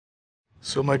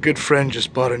So my good friend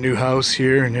just bought a new house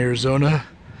here in Arizona.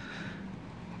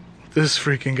 This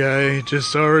freaking guy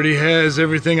just already has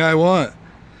everything I want.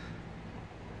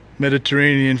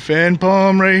 Mediterranean fan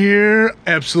palm right here,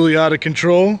 absolutely out of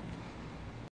control.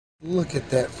 Look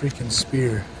at that freaking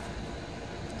spear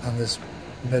on this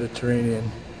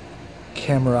Mediterranean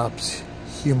Camarops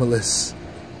humilis.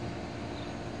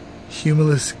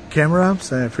 Humilis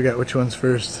Camarops? I forgot which one's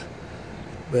first,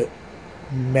 but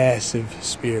massive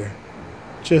spear.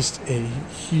 Just a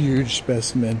huge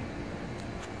specimen.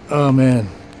 Oh man,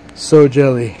 so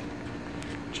jelly.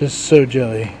 Just so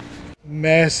jelly.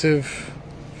 Massive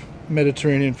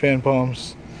Mediterranean fan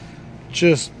palms.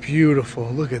 Just beautiful.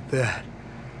 Look at that.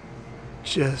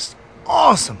 Just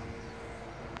awesome.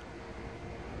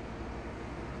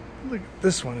 Look,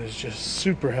 this one is just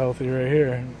super healthy right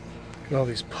here. Look at all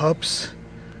these pups.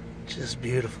 Just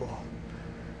beautiful.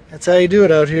 That's how you do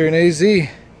it out here in AZ.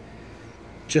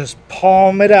 Just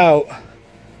palm it out.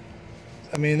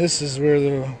 I mean, this is where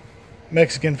the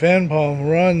Mexican fan palm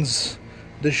runs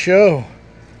the show,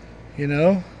 you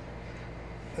know?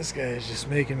 This guy is just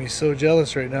making me so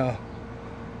jealous right now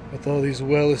with all these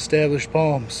well-established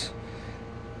palms.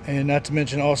 And not to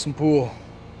mention awesome pool.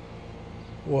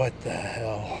 What the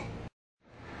hell?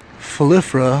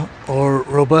 Folifera or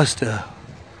Robusta?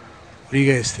 What do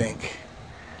you guys think?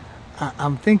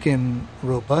 I'm thinking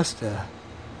Robusta.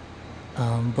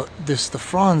 But the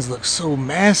fronds look so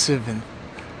massive and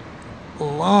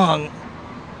long,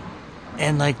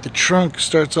 and like the trunk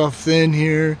starts off thin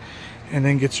here and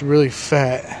then gets really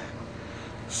fat,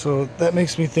 so that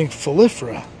makes me think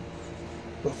Folifera.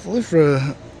 But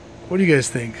Folifera, what do you guys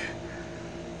think?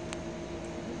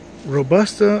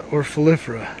 Robusta or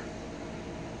Folifera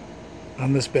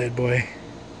on this bad boy?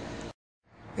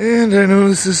 And I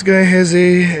noticed this guy has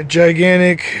a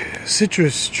gigantic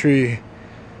citrus tree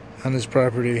on his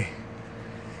property.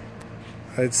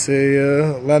 I'd say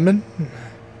lemon.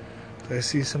 I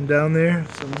see some down there,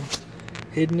 some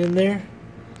hidden in there.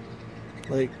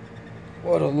 Like,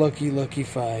 what a lucky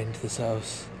find, this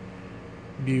house.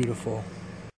 Beautiful.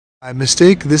 My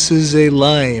mistake, this is a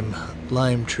lime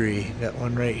tree. That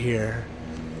one right here.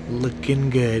 Looking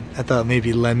good. I thought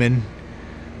maybe lemon,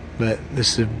 but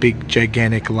this is a big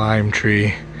gigantic lime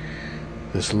tree.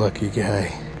 This lucky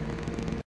guy.